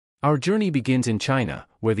Our journey begins in China,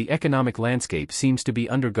 where the economic landscape seems to be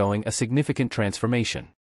undergoing a significant transformation.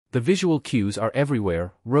 The visual cues are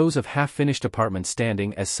everywhere, rows of half-finished apartments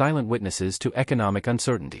standing as silent witnesses to economic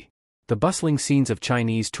uncertainty. The bustling scenes of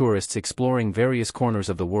Chinese tourists exploring various corners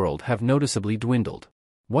of the world have noticeably dwindled.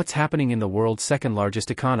 What's happening in the world's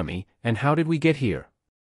second-largest economy, and how did we get here?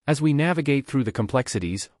 As we navigate through the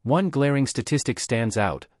complexities, one glaring statistic stands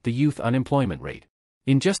out: the youth unemployment rate.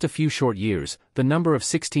 In just a few short years, the number of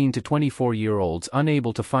 16 to 24-year-olds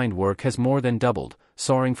unable to find work has more than doubled,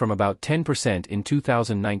 soaring from about 10% in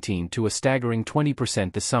 2019 to a staggering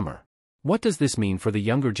 20% this summer. What does this mean for the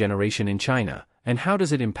younger generation in China, and how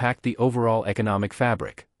does it impact the overall economic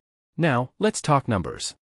fabric? Now, let's talk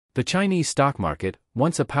numbers. The Chinese stock market,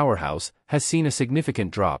 once a powerhouse, has seen a significant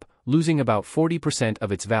drop, losing about 40%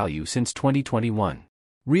 of its value since 2021.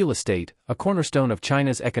 Real estate, a cornerstone of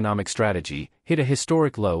China's economic strategy, hit a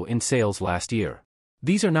historic low in sales last year.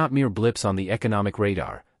 These are not mere blips on the economic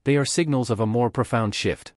radar, they are signals of a more profound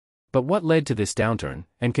shift. But what led to this downturn,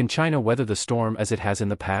 and can China weather the storm as it has in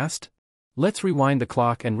the past? Let's rewind the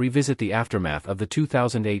clock and revisit the aftermath of the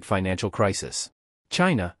 2008 financial crisis.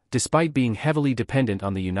 China, despite being heavily dependent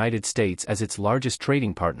on the United States as its largest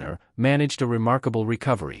trading partner, managed a remarkable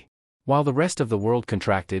recovery. While the rest of the world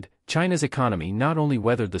contracted, China's economy not only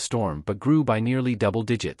weathered the storm but grew by nearly double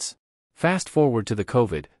digits. Fast forward to the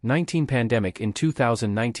COVID-19 pandemic in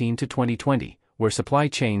 2019 to 2020, where supply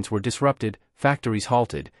chains were disrupted, factories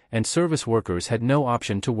halted, and service workers had no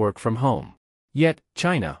option to work from home. Yet,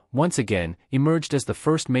 China, once again, emerged as the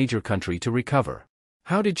first major country to recover.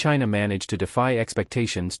 How did China manage to defy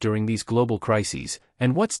expectations during these global crises,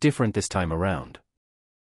 and what's different this time around?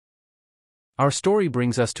 Our story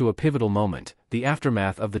brings us to a pivotal moment, the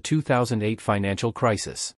aftermath of the 2008 financial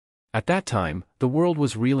crisis. At that time, the world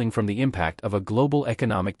was reeling from the impact of a global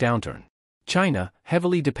economic downturn. China,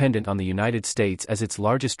 heavily dependent on the United States as its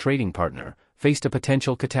largest trading partner, faced a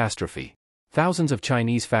potential catastrophe. Thousands of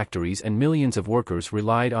Chinese factories and millions of workers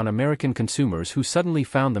relied on American consumers who suddenly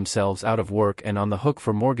found themselves out of work and on the hook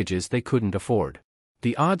for mortgages they couldn't afford.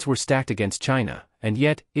 The odds were stacked against China, and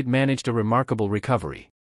yet, it managed a remarkable recovery.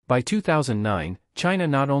 By 2009, China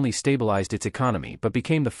not only stabilized its economy but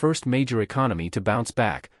became the first major economy to bounce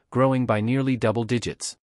back, growing by nearly double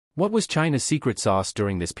digits. What was China's secret sauce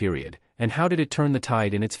during this period, and how did it turn the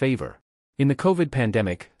tide in its favor? In the COVID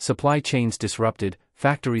pandemic, supply chains disrupted,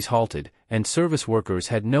 factories halted, and service workers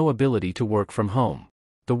had no ability to work from home.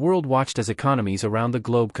 The world watched as economies around the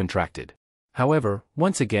globe contracted. However,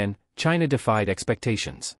 once again, China defied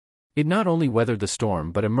expectations. It not only weathered the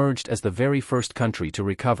storm but emerged as the very first country to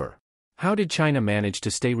recover. How did China manage to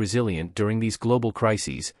stay resilient during these global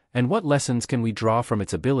crises, and what lessons can we draw from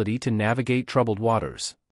its ability to navigate troubled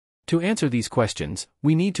waters? To answer these questions,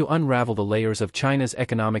 we need to unravel the layers of China's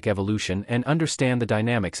economic evolution and understand the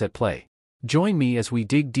dynamics at play. Join me as we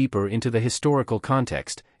dig deeper into the historical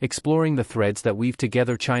context, exploring the threads that weave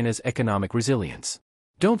together China's economic resilience.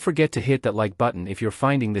 Don't forget to hit that like button if you're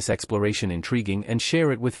finding this exploration intriguing and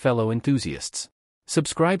share it with fellow enthusiasts.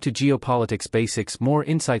 Subscribe to Geopolitics Basics, more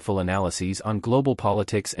insightful analyses on global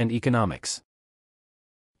politics and economics.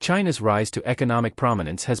 China's rise to economic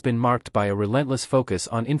prominence has been marked by a relentless focus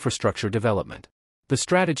on infrastructure development. The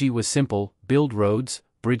strategy was simple: build roads,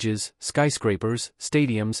 bridges, skyscrapers,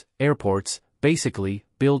 stadiums, airports, basically,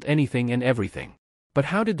 build anything and everything. But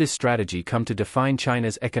how did this strategy come to define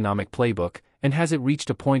China's economic playbook, and has it reached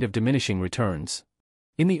a point of diminishing returns?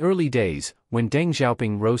 In the early days, when Deng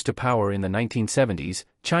Xiaoping rose to power in the 1970s,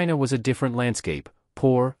 China was a different landscape: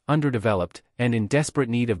 poor, underdeveloped, and in desperate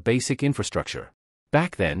need of basic infrastructure.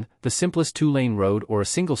 Back then, the simplest two-lane road or a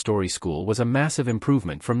single-story school was a massive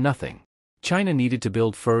improvement from nothing. China needed to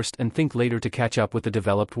build first and think later to catch up with the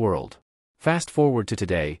developed world. Fast forward to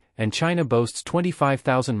today, and China boasts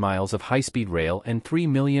 25,000 miles of high-speed rail and 3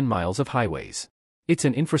 million miles of highways. It's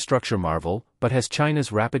an infrastructure marvel, but has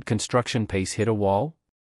China's rapid construction pace hit a wall?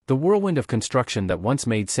 The whirlwind of construction that once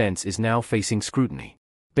made sense is now facing scrutiny.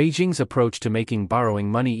 Beijing's approach to making borrowing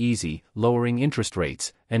money easy, lowering interest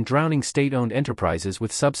rates, and drowning state-owned enterprises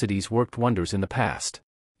with subsidies worked wonders in the past.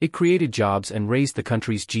 It created jobs and raised the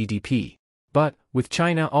country's GDP. But, with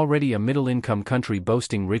China already a middle-income country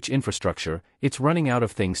boasting rich infrastructure, it's running out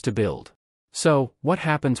of things to build. So, what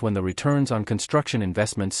happens when the returns on construction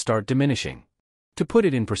investments start diminishing? To put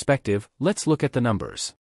it in perspective, let's look at the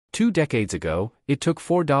numbers. 2 decades ago, it took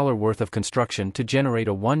 $4 worth of construction to generate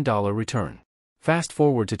a $1 return. Fast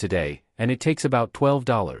forward to today, and it takes about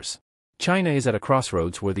 $12. China is at a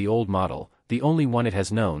crossroads where the old model, the only one it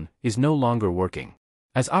has known, is no longer working.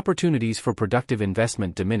 As opportunities for productive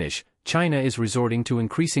investment diminish, China is resorting to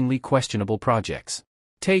increasingly questionable projects.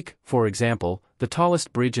 Take, for example, the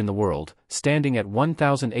tallest bridge in the world, standing at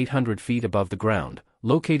 1,800 feet above the ground,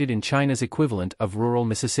 located in China's equivalent of rural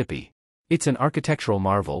Mississippi. It's an architectural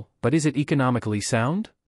marvel, but is it economically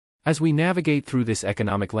sound? As we navigate through this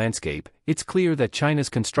economic landscape, it's clear that China's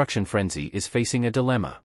construction frenzy is facing a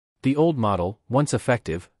dilemma. The old model, once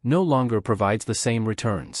effective, no longer provides the same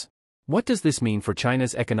returns. What does this mean for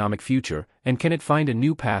China's economic future, and can it find a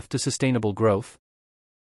new path to sustainable growth?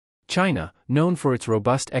 China, known for its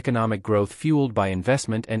robust economic growth fueled by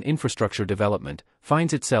investment and infrastructure development,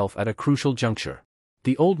 finds itself at a crucial juncture.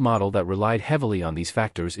 The old model that relied heavily on these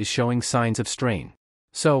factors is showing signs of strain.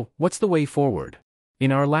 So, what's the way forward?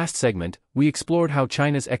 In our last segment, we explored how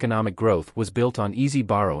China's economic growth was built on easy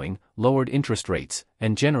borrowing, lowered interest rates,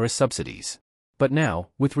 and generous subsidies. But now,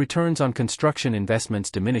 with returns on construction investments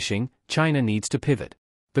diminishing, China needs to pivot.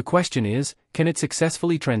 The question is, can it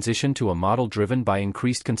successfully transition to a model driven by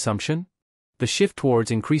increased consumption? The shift towards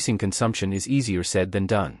increasing consumption is easier said than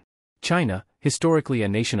done. China, historically a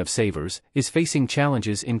nation of savers, is facing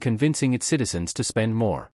challenges in convincing its citizens to spend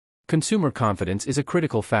more. Consumer confidence is a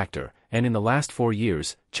critical factor, and in the last 4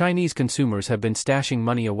 years, Chinese consumers have been stashing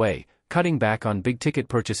money away, cutting back on big-ticket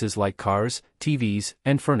purchases like cars, TVs,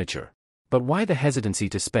 and furniture. But why the hesitancy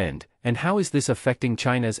to spend, and how is this affecting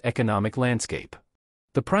China's economic landscape?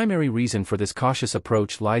 The primary reason for this cautious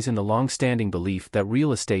approach lies in the long-standing belief that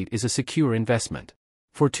real estate is a secure investment.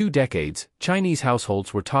 For 2 decades, Chinese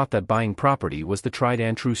households were taught that buying property was the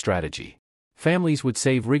tried-and-true strategy. Families would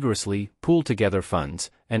save rigorously, pool together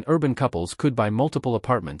funds, and urban couples could buy multiple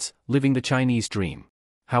apartments, living the Chinese dream.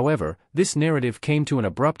 However, this narrative came to an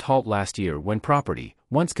abrupt halt last year when property,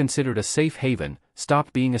 once considered a safe haven,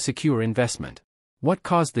 stopped being a secure investment. What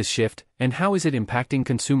caused this shift, and how is it impacting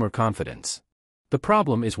consumer confidence? The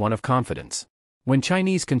problem is one of confidence. When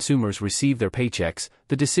Chinese consumers receive their paychecks,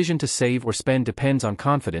 the decision to save or spend depends on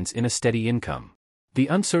confidence in a steady income. The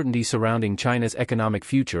uncertainty surrounding China's economic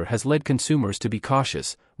future has led consumers to be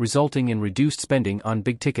cautious, resulting in reduced spending on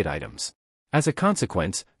big-ticket items. As a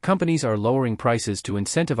consequence, companies are lowering prices to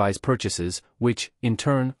incentivize purchases, which, in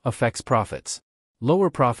turn, affects profits. Lower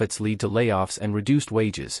profits lead to layoffs and reduced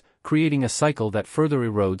wages, creating a cycle that further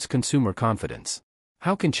erodes consumer confidence.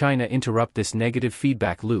 How can China interrupt this negative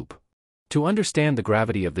feedback loop? To understand the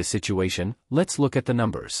gravity of this situation, let's look at the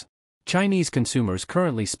numbers. Chinese consumers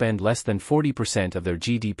currently spend less than 40% of their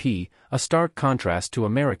GDP, a stark contrast to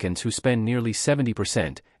Americans who spend nearly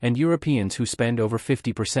 70% and Europeans who spend over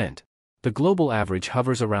 50%. The global average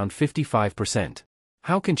hovers around 55%.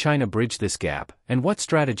 How can China bridge this gap, and what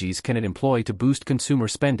strategies can it employ to boost consumer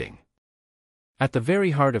spending? At the very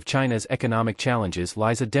heart of China's economic challenges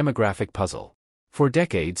lies a demographic puzzle. For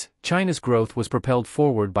decades, China's growth was propelled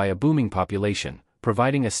forward by a booming population,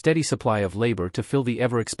 providing a steady supply of labor to fill the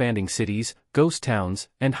ever-expanding cities, ghost towns,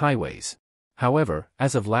 and highways. However,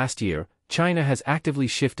 as of last year, China has actively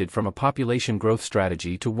shifted from a population growth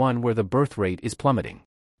strategy to one where the birth rate is plummeting.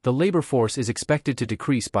 The labor force is expected to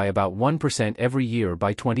decrease by about 1% every year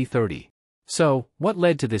by 2030. So, what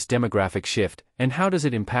led to this demographic shift, and how does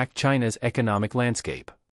it impact China's economic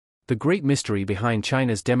landscape? The great mystery behind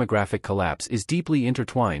China's demographic collapse is deeply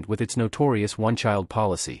intertwined with its notorious one-child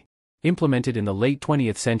policy. Implemented in the late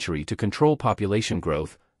 20th century to control population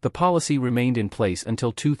growth, the policy remained in place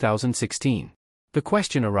until 2016. The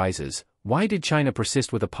question arises, why did China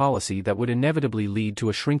persist with a policy that would inevitably lead to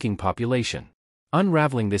a shrinking population?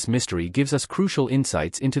 Unraveling this mystery gives us crucial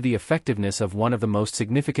insights into the effectiveness of one of the most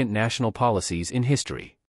significant national policies in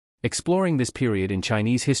history. Exploring this period in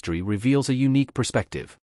Chinese history reveals a unique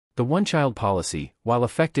perspective. The one-child policy, while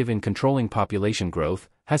effective in controlling population growth,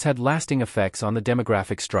 has had lasting effects on the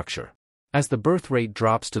demographic structure. As the birth rate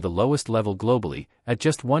drops to the lowest level globally, at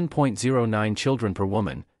just 1.09 children per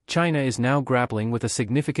woman, China is now grappling with a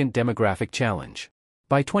significant demographic challenge.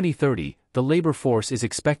 By 2030, the labor force is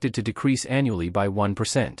expected to decrease annually by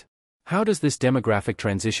 1%. How does this demographic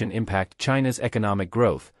transition impact China's economic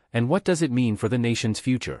growth, and what does it mean for the nation's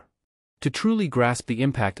future? To truly grasp the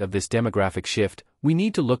impact of this demographic shift, we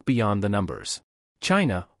need to look beyond the numbers.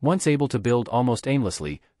 China, once able to build almost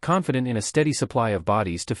aimlessly, confident in a steady supply of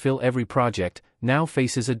bodies to fill every project, now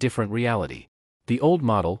faces a different reality. The old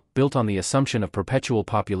model, built on the assumption of perpetual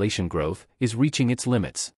population growth, is reaching its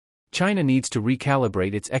limits. China needs to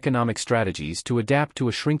recalibrate its economic strategies to adapt to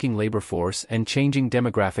a shrinking labor force and changing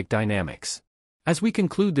demographic dynamics. As we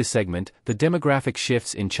conclude this segment, the demographic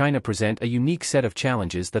shifts in China present a unique set of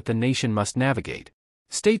challenges that the nation must navigate.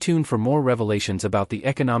 Stay tuned for more revelations about the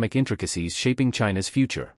economic intricacies shaping China's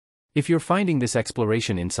future. If you're finding this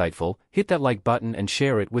exploration insightful, hit that like button and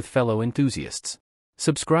share it with fellow enthusiasts.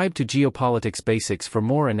 Subscribe to Geopolitics Basics for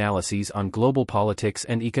more analyses on global politics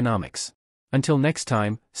and economics. Until next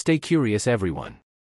time, stay curious everyone.